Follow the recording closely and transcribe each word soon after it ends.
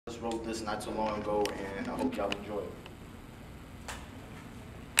just wrote this not too long ago, and I hope y'all enjoy it.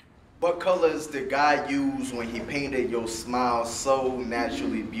 What colors did God use when he painted your smile so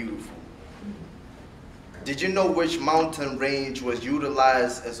naturally beautiful? Did you know which mountain range was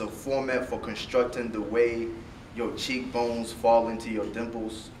utilized as a format for constructing the way your cheekbones fall into your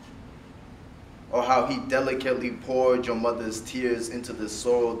dimples? Or how he delicately poured your mother's tears into the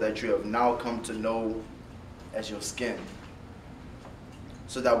soil that you have now come to know as your skin,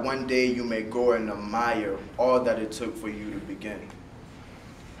 so that one day you may grow and admire all that it took for you to begin.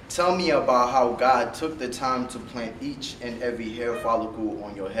 Tell me about how God took the time to plant each and every hair follicle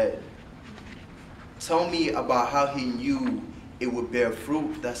on your head. Tell me about how he knew it would bear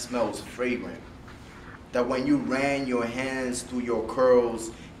fruit that smells fragrant, that when you ran your hands through your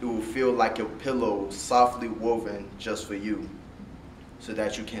curls, it will feel like a pillow softly woven just for you, so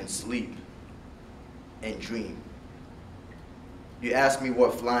that you can sleep and dream. You ask me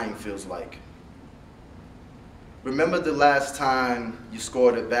what flying feels like. Remember the last time you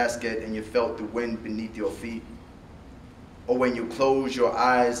scored a basket and you felt the wind beneath your feet? Or when you closed your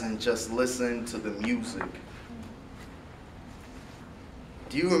eyes and just listened to the music?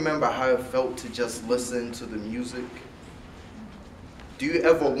 Do you remember how it felt to just listen to the music? Do you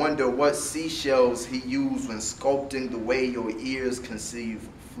ever wonder what seashells he used when sculpting the way your ears conceive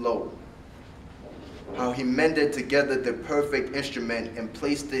flow? How he mended together the perfect instrument and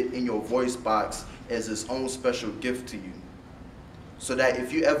placed it in your voice box as his own special gift to you, so that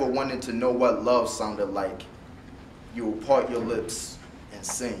if you ever wanted to know what love sounded like, you will part your lips and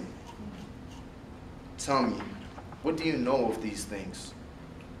sing. Tell me, what do you know of these things?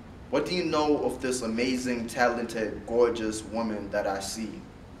 What do you know of this amazing, talented, gorgeous woman that I see?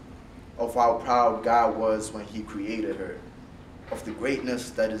 Of how proud God was when he created her? Of the greatness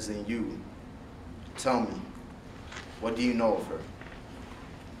that is in you? Tell me, what do you know of her?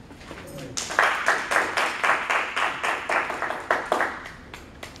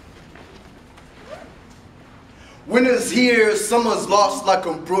 Winter's here, summer's lost like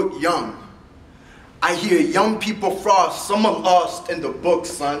a brook young. I hear young people frost, summer lost in the book,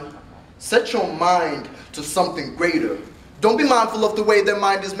 son. Set your mind to something greater. Don't be mindful of the way their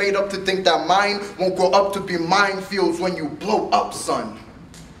mind is made up to think that mine won't grow up to be minefields when you blow up, son.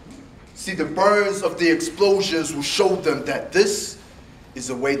 See, the burns of the explosions will show them that this is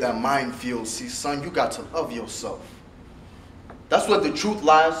the way that mine feels. See, son, you got to love yourself. That's where the truth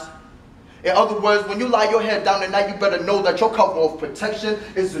lies. In other words, when you lie your head down at night, you better know that your cover of protection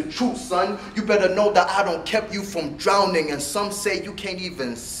is the truth, son. You better know that I don't kept you from drowning. And some say you can't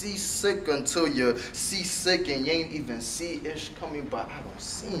even see sick until you see sick, and you ain't even see-ish coming, but I don't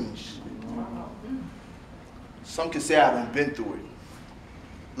see-ish. Some can say I done been through it.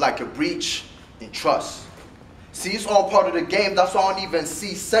 Like a breach in trust. See, it's all part of the game. That's why I don't even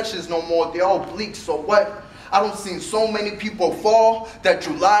see sections no more. They're all bleak. So what? I don't see so many people fall that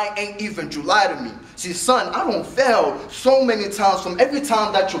July ain't even July to me. See, son, I don't fail so many times. From every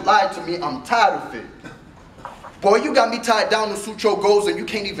time that you lied to me, I'm tired of it. Boy, you got me tied down to suit your goals and you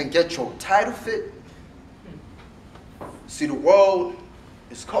can't even get your title fit. See, the world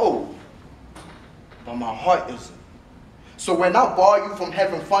is cold, but my heart isn't. So when I bar you from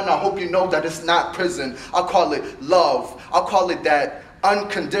having fun, I hope you know that it's not prison. I call it love. I call it that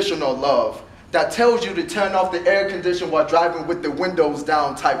unconditional love that tells you to turn off the air conditioner while driving with the windows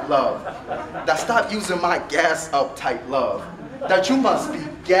down type love. That stop using my gas up type love. That you must be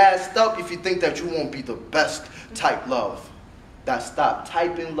gassed up if you think that you won't be the best type love. That stop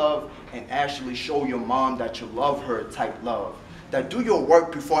typing love and actually show your mom that you love her type love. That do your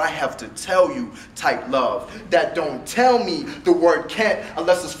work before I have to tell you type love. That don't tell me the word can't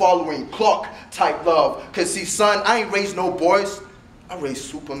unless it's following clock type love. Cause see, son, I ain't raised no boys. I raised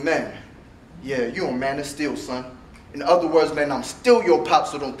supermen. Yeah, you a man of steel, son. In other words, man, I'm still your pop,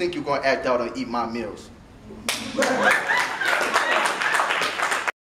 so don't think you're gonna act out or eat my meals.